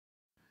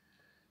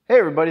Hey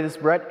everybody, this is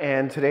Brett,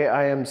 and today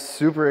I am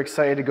super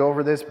excited to go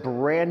over this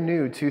brand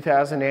new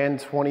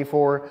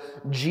 2024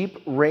 Jeep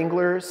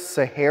Wrangler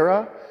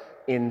Sahara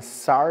in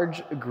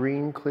Sarge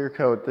green clear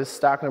coat. This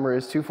stock number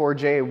is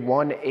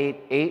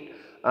 24J188.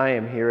 I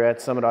am here at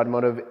Summit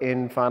Automotive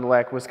in Fond du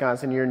Lac,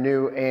 Wisconsin, your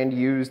new and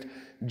used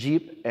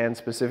Jeep and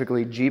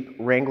specifically Jeep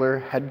Wrangler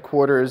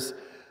headquarters.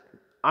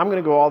 I'm going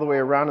to go all the way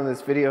around in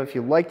this video. If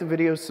you like the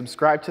video,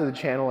 subscribe to the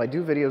channel. I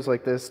do videos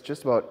like this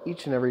just about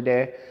each and every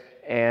day.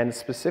 And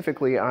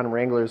specifically on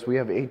Wranglers, we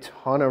have a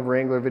ton of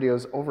Wrangler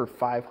videos, over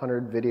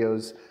 500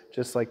 videos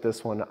just like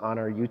this one on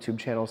our YouTube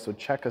channel. So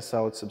check us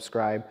out,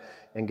 subscribe,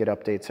 and get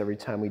updates every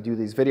time we do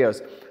these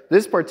videos.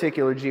 This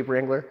particular Jeep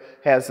Wrangler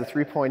has a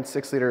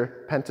 3.6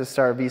 liter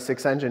Pentastar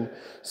V6 engine.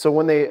 So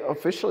when they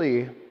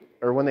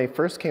when they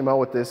first came out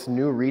with this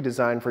new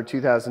redesign for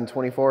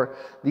 2024,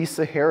 the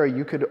Sahara,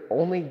 you could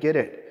only get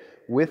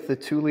it with the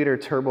 2 liter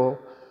turbo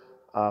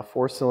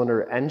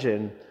 4-cylinder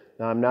engine.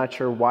 Now, I'm not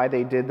sure why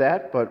they did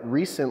that, but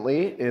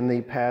recently, in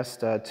the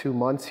past 2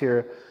 months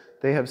here,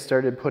 they have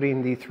started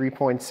putting the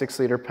 3.6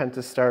 liter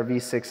Pentastar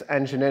V6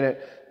 engine in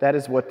it. That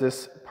is what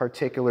this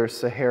particular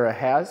Sahara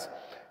has.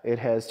 It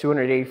has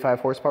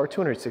 285 horsepower,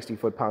 260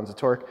 foot-pounds of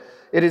torque.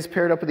 It is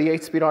paired up with the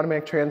 8-speed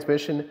automatic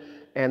transmission,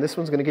 and this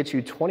one's going to get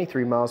you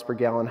 23 miles per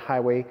gallon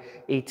highway,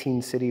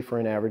 18 city for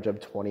an average of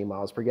 20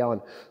 miles per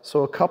gallon.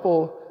 So a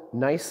couple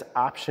nice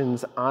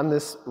options on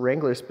this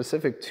Wrangler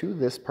specific to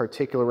this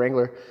particular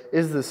Wrangler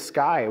is the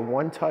Sky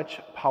one-touch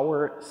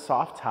power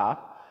soft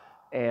top,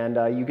 and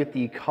you get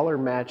the color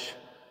match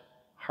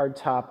hard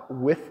top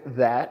with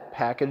that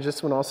package.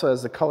 This one also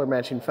has the color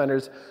matching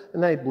fenders,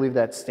 and I believe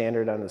that's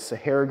standard on the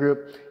Sahara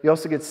group. You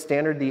also get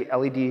standard the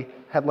LED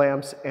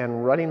headlamps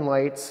and running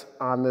lights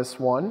on this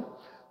one.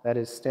 That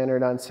is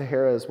standard on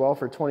Sahara as well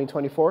for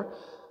 2024.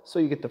 So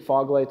you get the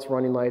fog lights,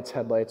 running lights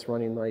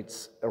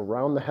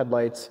around the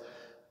headlights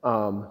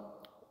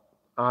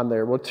on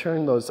there. We'll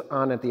turn those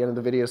on at the end of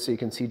the video so you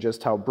can see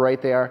just how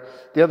bright they are.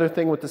 The other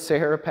thing with the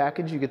Sahara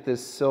package, you get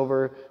this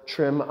silver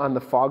trim on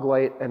the fog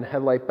light and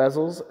headlight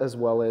bezels, as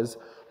well as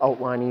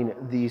outlining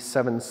the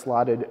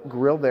 7-slotted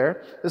grille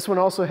there. This one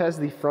also has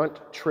the front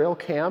trail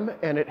cam,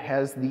 and it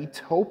has the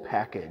tow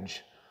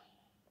package.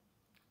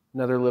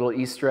 Another little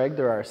Easter egg,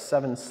 there are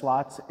 7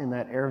 slots in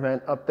that air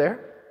vent up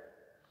there.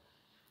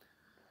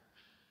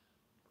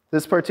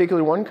 This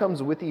particular one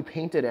comes with the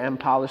painted and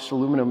polished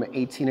aluminum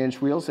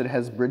 18-inch wheels. It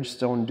has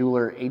Bridgestone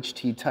Dueler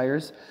HT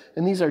tires,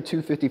 and these are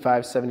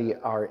 255/70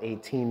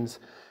 R18s,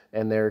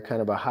 and they're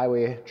kind of a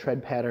highway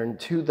tread pattern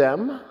to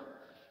them.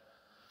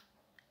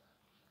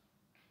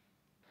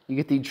 You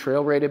get the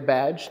trail rated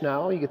badge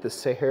now. You get the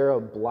Sahara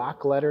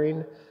block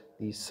lettering,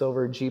 the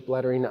silver Jeep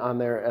lettering on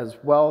there as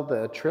well.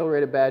 The trail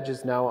rated badge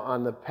is now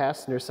on the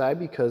passenger side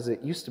because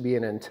it used to be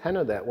an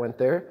antenna that went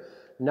there.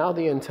 Now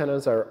the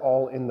antennas are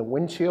all in the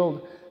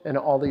windshield, and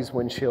all these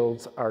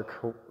windshields are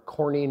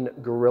Corning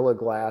Gorilla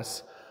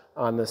Glass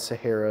on the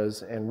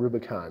Saharas and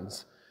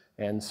Rubicons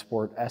and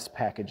Sport S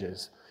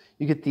packages.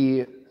 You get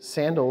the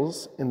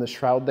sandals in the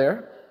shroud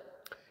there.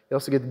 You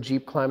also get the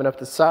Jeep climbing up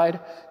the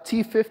side.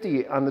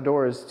 T50 on the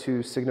doors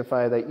to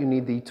signify that you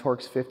need the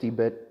Torx 50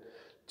 bit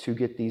to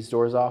get these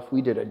doors off.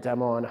 We did a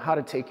demo on how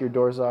to take your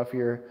doors off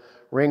your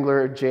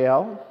Wrangler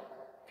JL.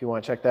 If you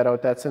want to check that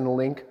out, that's in the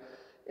link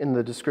in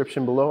the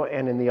description below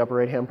and in the upper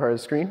right hand part of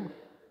the screen.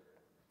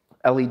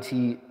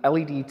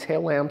 LED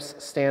tail lamps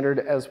standard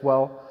as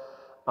well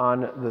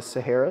on the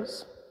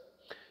Saharas.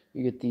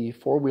 You get the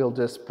 4-wheel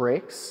disc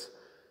brakes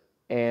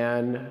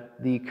and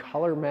the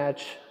color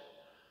match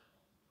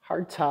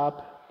hard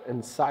top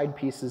and side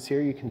pieces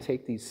here. You can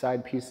take these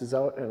side pieces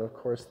out, and of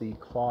course the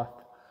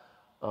cloth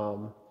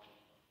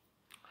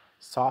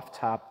soft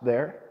top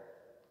there.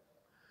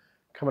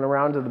 Coming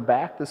around to the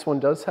back, this one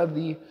does have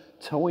the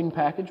towing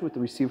package with the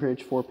receiver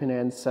hitch, 4-pin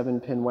and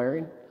 7-pin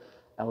wiring.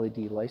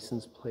 LED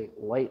license plate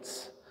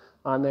lights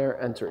on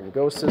there, enter and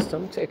go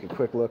system. Take a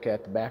quick look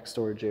at the back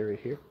storage area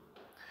here.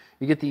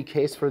 You get the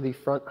case for the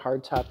front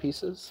hardtop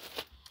pieces.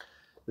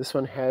 This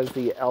one has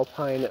the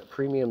Alpine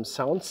premium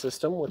sound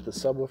system with the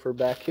subwoofer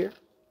back here.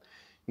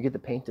 You get the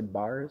painted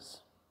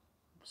bars,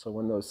 so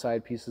when those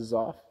side pieces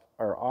are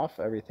off,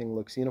 everything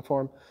looks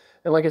uniform.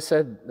 And like I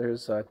said,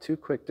 there's 2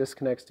 quick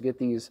disconnects to get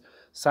these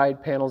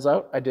side panels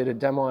out. I did a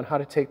demo on how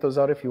to take those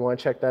out. If you want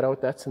to check that out,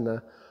 that's in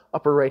the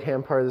upper right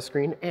hand part of the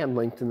screen and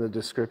linked in the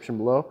description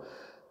below.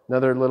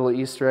 Another little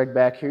Easter egg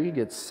back here. You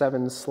get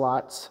 7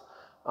 slots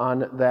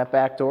on that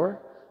back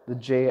door. The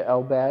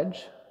JL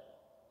badge,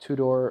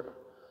 2-door,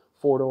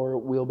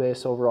 4-door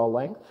wheelbase overall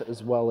length,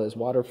 as well as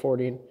water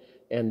fording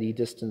and the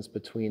distance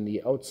between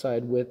the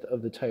outside width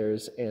of the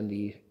tires and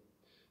the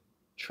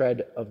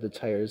tread of the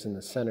tires in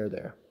the center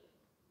there.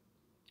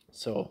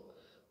 So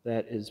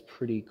that is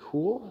pretty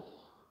cool.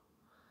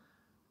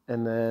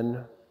 And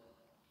then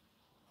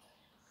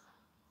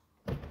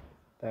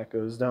that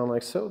goes down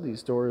like so.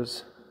 These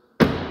doors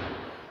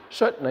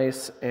shut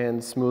nice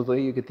and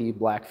smoothly. You get the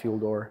black fuel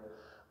door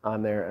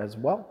on there as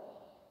well.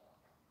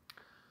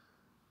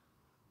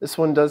 This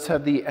one does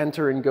have the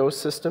enter and go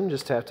system.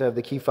 Just have to have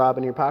the key fob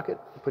in your pocket.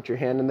 Put your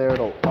hand in there,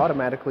 it'll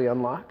automatically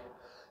unlock.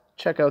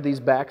 Check out these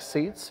back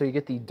seats. So you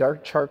get the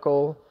dark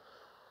charcoal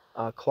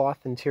cloth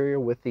interior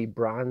with the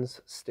bronze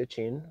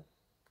stitching.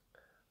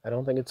 I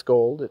don't think it's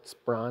gold, it's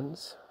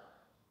bronze.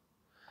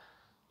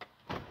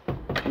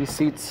 These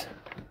seats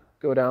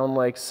go down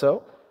like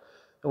so.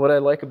 And what I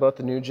like about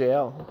the new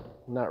JL,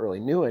 not really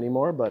new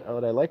anymore, but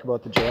what I like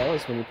about the JL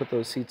is when you put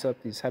those seats up,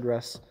 these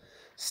headrests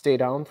stay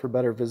down for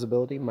better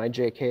visibility. My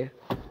JK,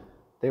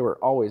 they were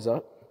always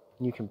up.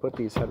 You can put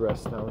these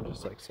headrests down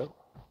just like so.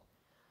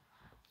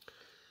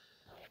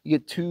 You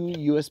get two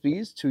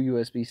USBs, two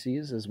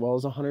USB-Cs, as well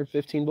as a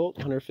 115 volt,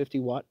 150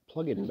 watt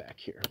plug-in back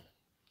here.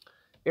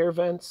 Air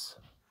vents,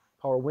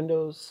 power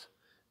windows,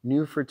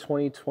 new for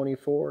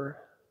 2024.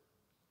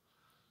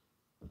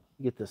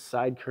 You get the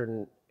side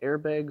curtain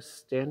airbags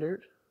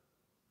standard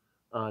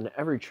on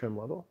every trim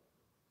level.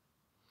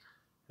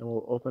 And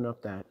we'll open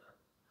up that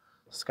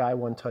Sky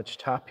One Touch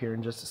top here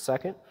in just a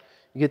second.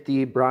 You get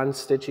the bronze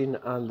stitching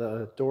on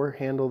the door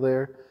handle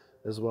there,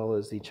 as well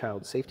as the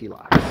child safety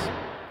locks.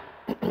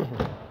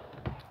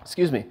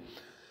 Excuse me.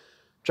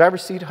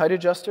 Driver's seat height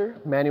adjuster,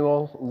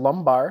 manual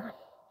lumbar,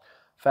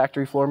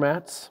 factory floor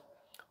mats,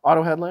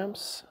 auto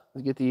headlamps.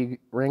 You get the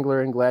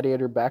Wrangler and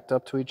Gladiator backed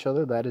up to each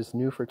other. That is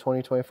new for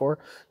 2024.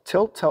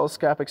 Tilt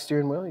telescopic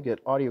steering wheel. You get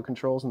audio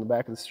controls in the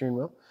back of the steering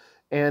wheel.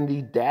 And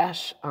the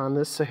dash on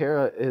this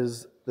Sahara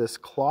is this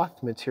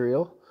cloth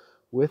material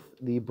with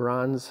the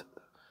bronze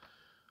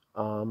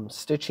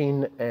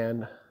stitching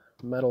and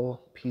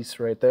metal piece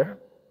right there.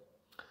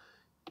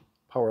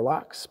 Power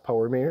locks,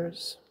 power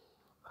mirrors.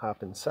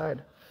 Hop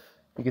inside.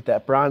 You get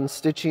that bronze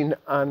stitching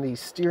on the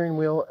steering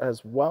wheel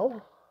as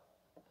well.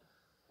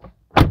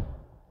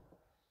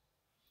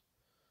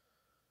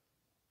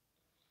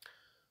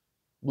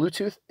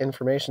 Bluetooth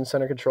information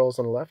center controls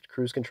on the left,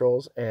 cruise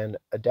controls and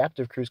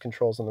adaptive cruise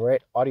controls on the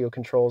right, audio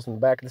controls in the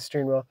back of the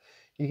steering wheel.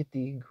 You get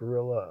the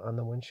Gorilla on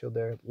the windshield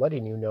there,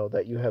 letting you know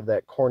that you have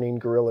that Corning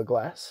Gorilla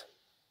Glass.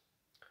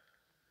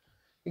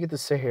 You get the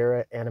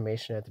Sahara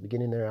animation at the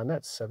beginning there on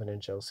that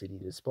 7-inch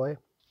LCD display.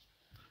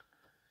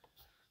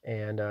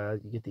 And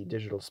you get the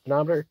digital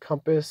speedometer,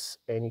 compass,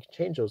 and you can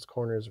change those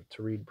corners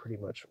to read pretty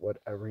much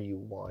whatever you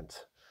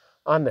want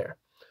on there.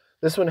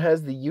 This one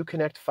has the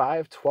Uconnect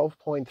 5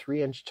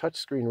 12.3-inch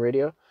touchscreen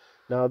radio.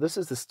 Now, this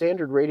is the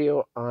standard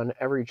radio on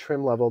every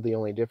trim level. The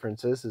only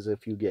difference is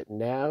if you get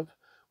nav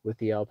with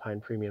the Alpine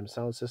premium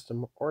sound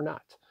system or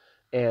not.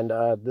 And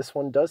this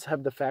one does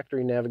have the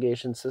factory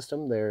navigation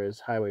system. There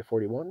is Highway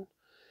 41,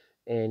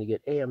 and you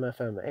get AM,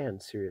 FM,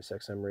 and Sirius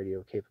XM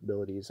radio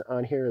capabilities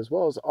on here, as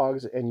well as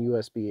AUX and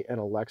USB and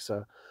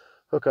Alexa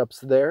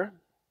hookups there.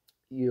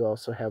 You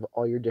also have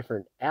all your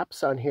different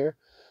apps on here.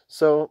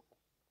 So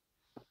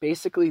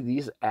basically,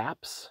 these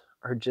apps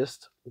are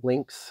just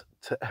links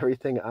to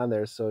everything on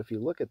there. So if you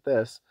look at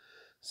this,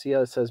 see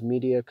how it says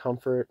media,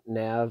 comfort,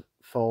 nav,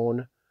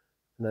 phone,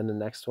 and then the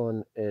next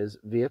one is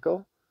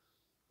vehicle,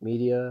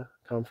 media,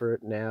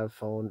 comfort, nav,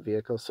 phone,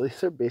 vehicle. So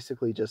these are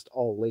basically just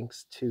all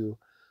links to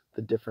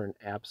the different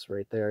apps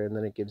right there. And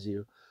then it gives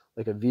you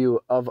like a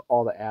view of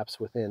all the apps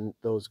within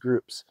those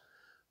groups.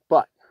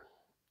 But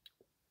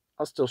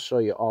I'll still show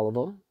you all of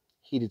them.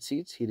 Heated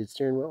seats, heated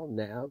steering wheel,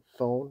 nav,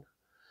 phone,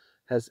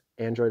 has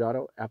Android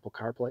Auto, Apple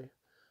CarPlay,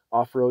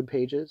 off-road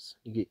pages.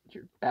 You get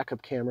your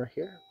backup camera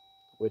here,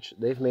 which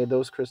they've made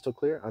those crystal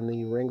clear on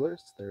the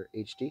Wranglers. They're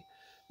HD.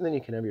 And then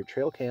you can have your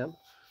trail cam,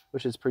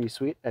 which is pretty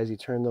sweet. As you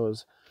turn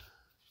those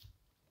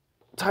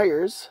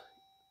tires,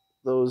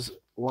 those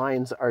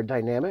lines are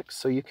dynamic,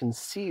 so you can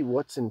see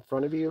what's in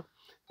front of you.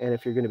 And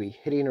if you're going to be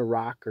hitting a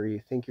rock, or you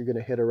think you're going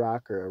to hit a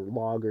rock or a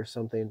log or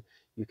something,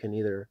 you can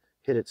either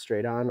hit it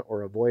straight on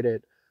or avoid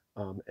it.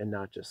 And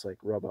not just like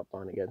rub up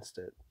on against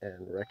it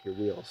and wreck your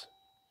wheels.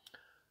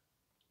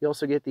 You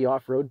also get the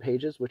off-road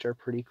pages, which are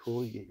pretty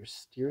cool. You get your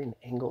steering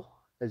angle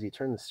as you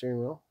turn the steering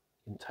wheel.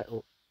 You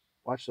can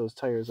watch those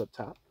tires up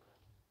top.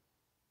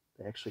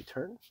 They actually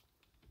turn.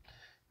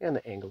 And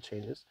the angle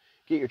changes.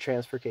 Get your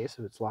transfer case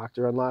if it's locked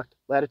or unlocked.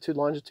 Latitude,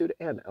 longitude,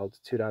 and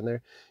altitude on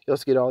there. You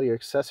also get all your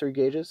accessory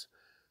gauges,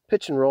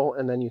 pitch and roll,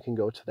 and then you can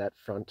go to that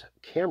front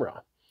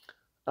camera.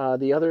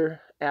 The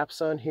other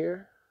apps on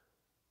here,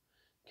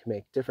 can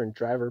make different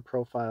driver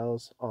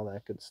profiles, all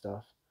that good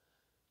stuff.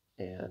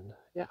 And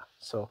yeah,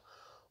 so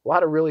a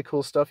lot of really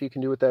cool stuff you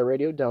can do with that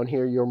radio. Down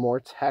here, your more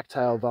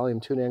tactile volume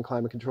tune and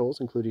climate controls,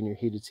 including your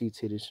heated seats,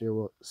 heated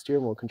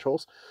steering wheel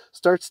controls,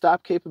 start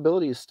stop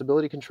capabilities,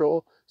 stability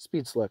control,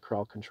 speed select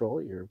crawl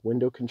control, your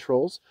window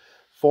controls,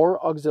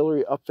 4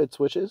 auxiliary upfit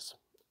switches.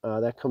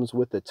 That comes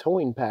with the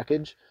towing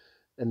package.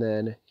 And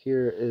then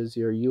here is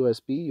your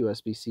USB,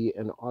 USB-C,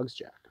 and aux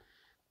jack.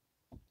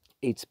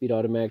 8-speed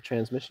automatic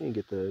transmission. You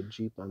get the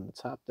Jeep on the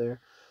top there.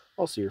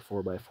 Also your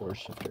 4x4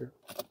 shifter.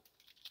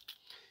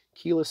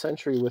 Keyless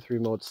entry with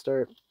remote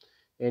start.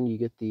 And you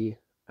get the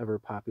ever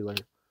popular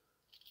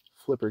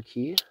flipper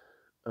key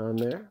on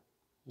there.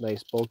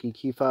 Nice bulky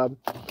key fob.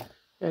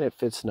 And it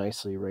fits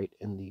nicely right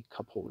in the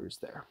cup holders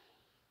there.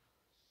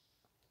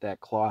 That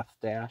cloth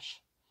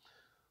dash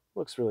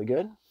looks really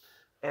good.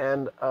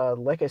 And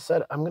like I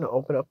said, I'm going to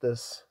open up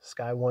this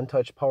Sky One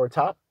Touch power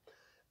top,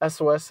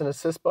 SOS and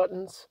assist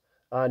buttons.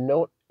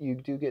 Note, you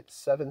do get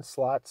 7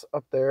 slots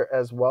up there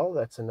as well.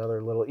 That's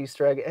another little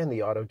Easter egg, and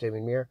the auto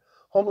dimming mirror.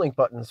 Homelink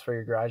buttons for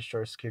your garage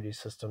door security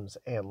systems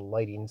and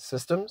lighting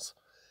systems.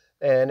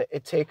 And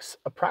it takes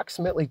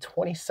approximately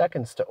 20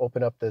 seconds to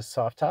open up this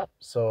soft top.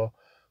 So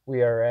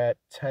we are at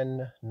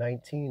 10,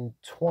 19,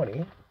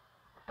 20.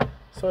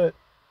 So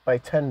by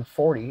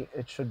 10:40,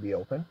 it should be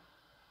open.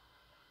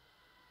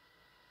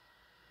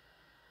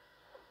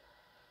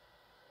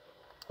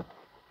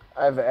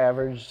 I've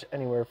averaged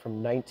anywhere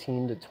from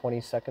 19 to 20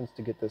 seconds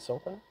to get this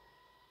open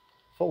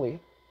fully.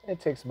 It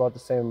takes about the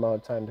same amount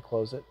of time to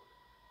close it.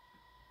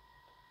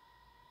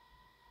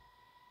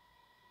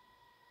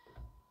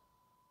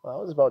 Well,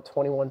 that was about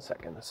 21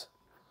 seconds.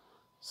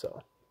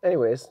 So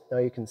anyways, now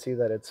you can see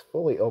that it's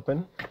fully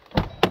open.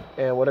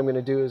 And what I'm going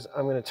to do is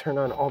I'm going to turn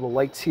on all the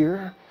lights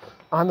here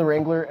on the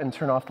Wrangler and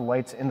turn off the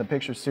lights in the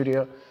picture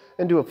studio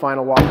and do a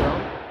final walk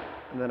around.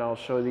 And then I'll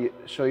show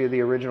you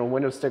the original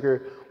window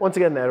sticker. Once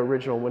again, that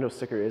original window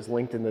sticker is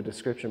linked in the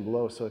description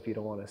below, so if you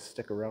don't want to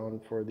stick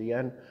around for the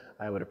end,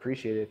 I would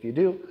appreciate it if you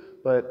do.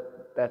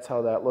 But that's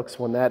how that looks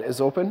when that is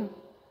open.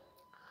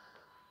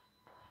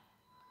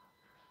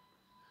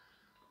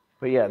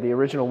 But yeah, the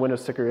original window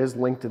sticker is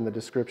linked in the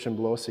description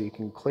below, so you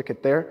can click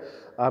it there.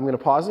 I'm going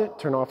to pause it,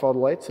 turn off all the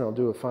lights, and I'll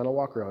do a final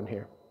walk around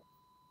here.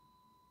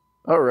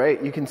 All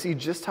right, you can see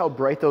just how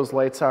bright those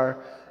lights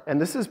are. And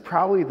this is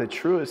probably the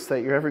truest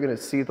that you're ever going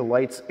to see the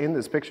lights in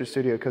this picture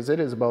studio, because it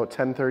is about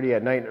 10:30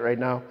 at night right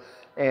now.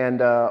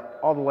 And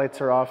all the lights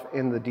are off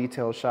in the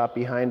detail shop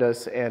behind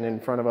us and in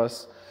front of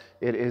us.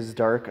 It is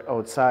dark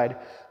outside.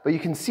 But you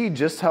can see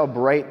just how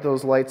bright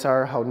those lights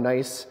are, how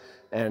nice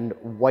and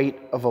white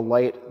of a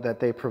light that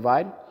they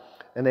provide.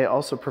 And they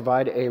also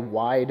provide a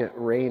wide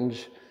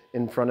range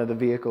in front of the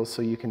vehicle,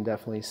 so you can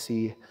definitely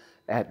see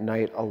at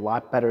night a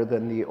lot better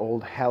than the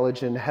old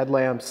halogen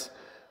headlamps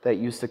that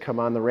used to come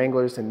on the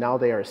Wranglers, and now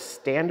they are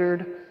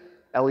standard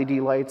LED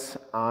lights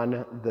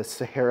on the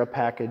Sahara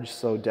package,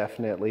 so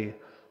definitely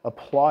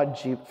applaud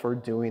Jeep for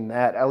doing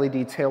that.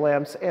 LED tail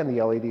lamps and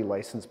the LED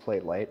license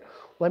plate light.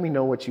 Let me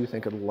know what you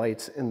think of the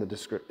lights in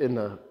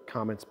the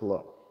comments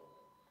below.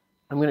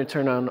 I'm going to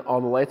turn on all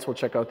the lights. We'll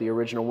check out the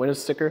original window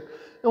sticker,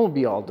 and we'll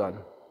be all done.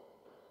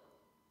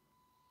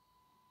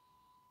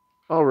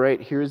 All right,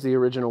 here's the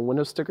original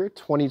window sticker,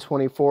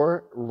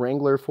 2024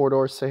 Wrangler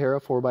 4-door Sahara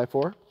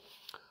 4x4.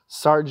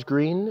 Sarge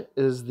green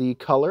is the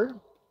color.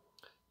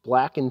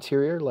 Black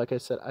interior, like I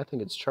said, I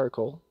think it's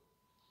charcoal.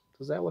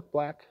 Does that look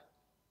black?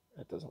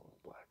 That doesn't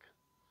look black.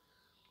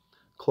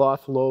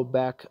 Cloth low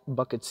back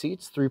bucket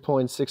seats,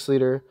 3.6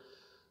 liter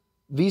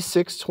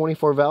V6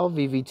 24 valve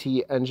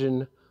VVT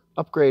engine,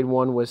 upgrade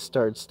 1 with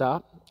start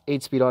stop,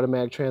 8-speed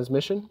automatic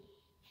transmission.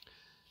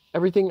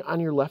 Everything on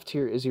your left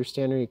here is your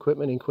standard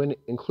equipment,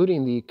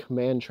 including the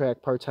Command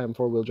Track part-time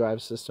 4-wheel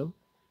drive system.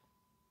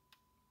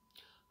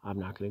 I'm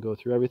not going to go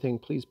through everything.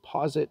 Please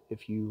pause it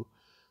if you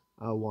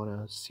want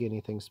to see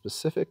anything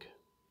specific.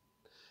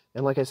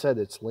 And like I said,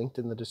 it's linked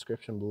in the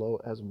description below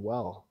as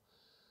well.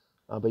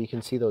 But you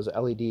can see those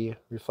LED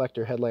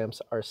reflector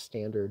headlamps are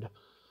standard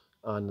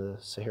on the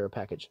Sahara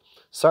package.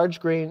 Sarge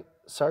Green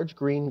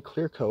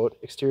Clear Coat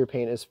exterior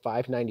paint is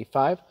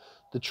 $5.95.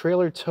 The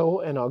trailer tow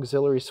and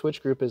auxiliary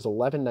switch group is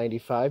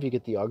 $11.95. You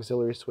get the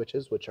auxiliary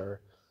switches, which are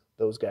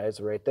those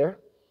guys right there,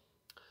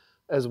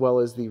 as well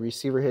as the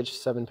receiver hitch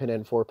 7-pin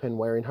and 4-pin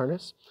wiring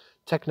harness.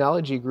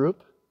 Technology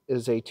group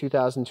is a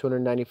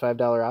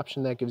 $2,295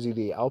 option that gives you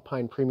the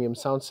Alpine premium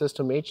sound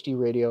system, HD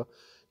radio,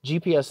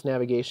 GPS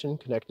navigation,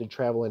 connected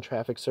travel and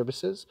traffic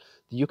services,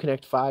 the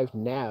Uconnect 5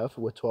 nav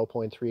with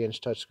 12.3-inch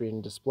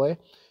touchscreen display,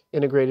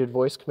 integrated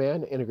voice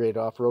command, integrated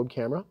off-road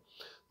camera.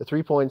 The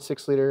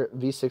 3.6 liter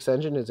V6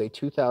 engine is a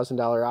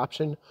 $2,000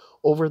 option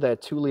over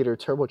that 2-liter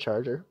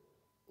turbocharged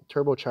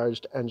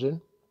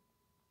engine.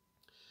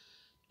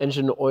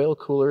 Engine oil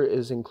cooler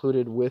is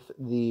included with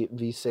the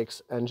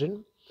V6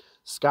 engine.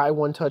 Sky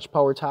One Touch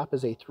Power Top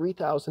is a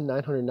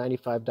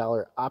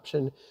 $3,995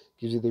 option.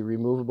 Gives you the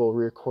removable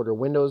rear quarter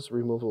windows,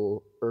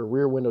 removable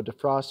rear window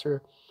defroster,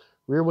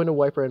 rear window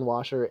wiper and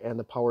washer, and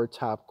the power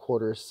top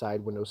quarter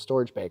side window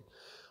storage bag.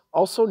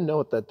 Also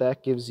note that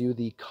that gives you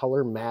the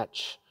color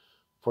match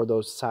for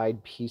those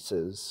side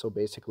pieces. So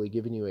basically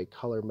giving you a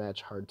color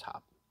match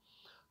hardtop.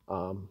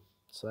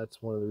 So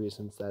that's one of the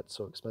reasons that's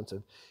so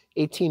expensive.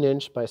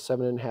 18-inch by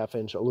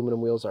 7.5-inch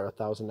aluminum wheels are a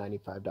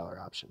 $1,095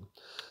 option.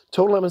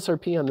 Total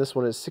MSRP on this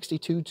one is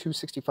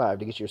 $62,265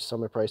 to get your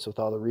summer price with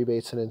all the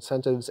rebates and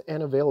incentives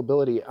and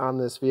availability on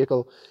this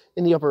vehicle.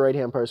 In the upper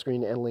right-hand part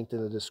screen and linked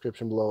in the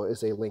description below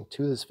is a link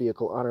to this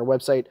vehicle on our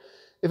website.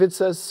 If it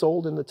says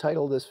sold in the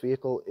title, this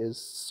vehicle is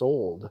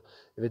sold.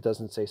 If it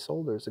doesn't say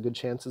sold, there's a good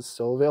chance it's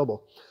still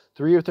available.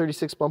 3-year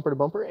 36 bumper to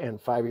bumper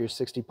and 5-year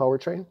 60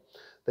 powertrain.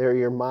 There are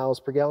your miles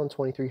per gallon,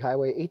 23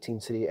 highway,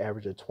 18 city,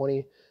 average of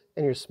 20,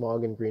 and your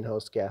smog and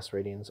greenhouse gas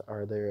ratings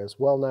are there as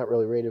well. Not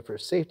really rated for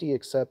safety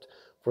except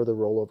for the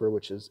rollover,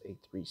 which is a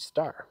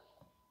 3-star.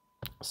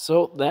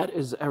 So that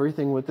is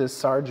everything with this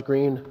Sarge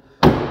Green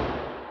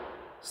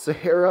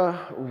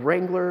Sahara,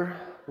 Wrangler,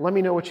 let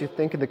me know what you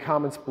think in the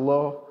comments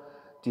below.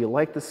 Do you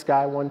like the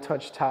Sky One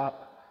Touch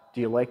top?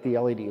 Do you like the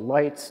LED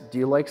lights? Do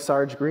you like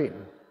Sarge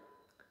Green?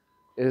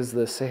 Is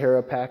the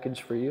Sahara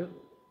package for you?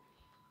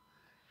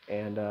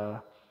 And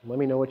let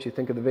me know what you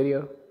think of the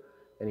video.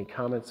 Any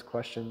comments,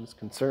 questions,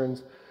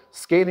 concerns?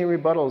 Scathing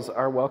rebuttals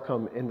are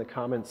welcome in the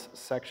comments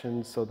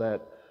section so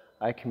that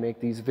I can make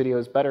these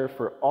videos better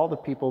for all the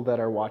people that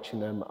are watching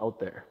them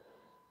out there.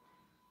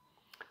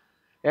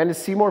 And to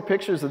see more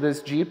pictures of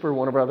this Jeep or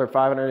one of our other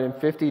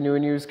 550 new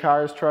and used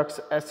cars,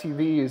 trucks,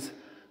 SUVs,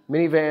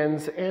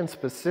 minivans, and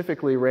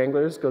specifically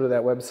Wranglers, go to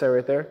that website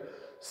right there,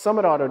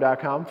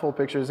 summitauto.com. Full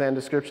pictures and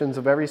descriptions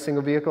of every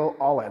single vehicle,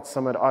 all at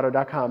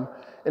summitauto.com.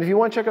 And if you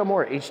want to check out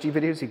more HD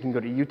videos, you can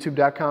go to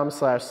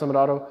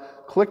youtube.com/summitauto,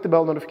 click the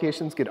bell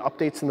notifications, get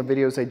updates on the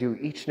videos I do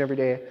each and every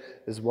day,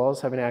 as well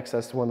as having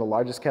access to one of the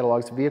largest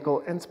catalogs of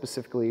vehicle and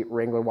specifically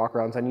Wrangler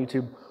walkarounds on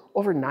YouTube.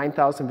 Over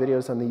 9,000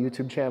 videos on the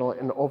YouTube channel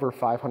and over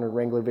 500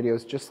 Wrangler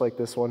videos just like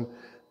this one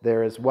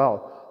there as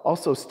well.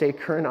 Also, stay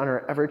current on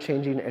our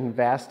ever-changing and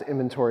vast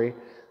inventory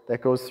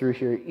that goes through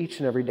here each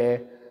and every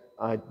day.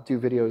 I do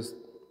videos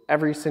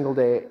every single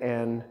day,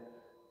 and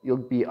you'll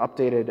be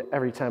updated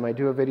every time I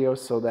do a video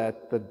so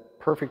that the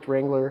perfect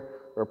Wrangler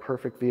or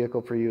perfect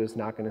vehicle for you is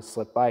not going to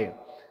slip by you.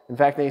 In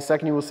fact, in a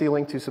second you will see a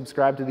link to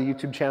subscribe to the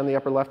YouTube channel in the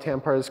upper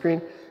left-hand part of the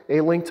screen, a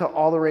link to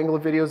all the Wrangler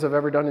videos I've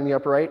ever done in the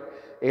upper right,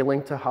 a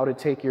link to how to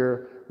take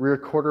your rear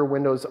quarter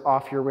windows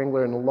off your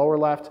Wrangler in the lower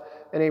left,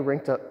 and a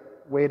link to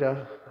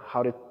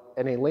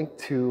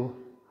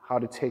how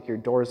to take your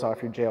doors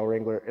off your JL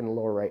Wrangler in the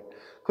lower right.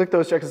 Click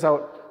those, check us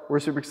out. We're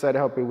super excited to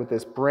help you with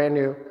this brand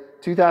new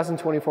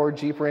 2024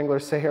 Jeep Wrangler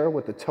Sahara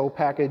with the tow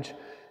package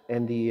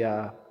and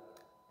the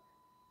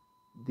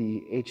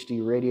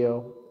HD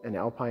radio and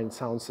Alpine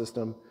sound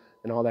system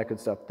and all that good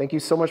stuff. Thank you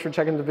so much for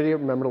checking the video.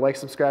 Remember to like,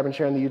 subscribe, and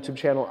share on the YouTube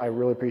channel. I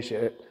really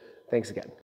appreciate it. Thanks again.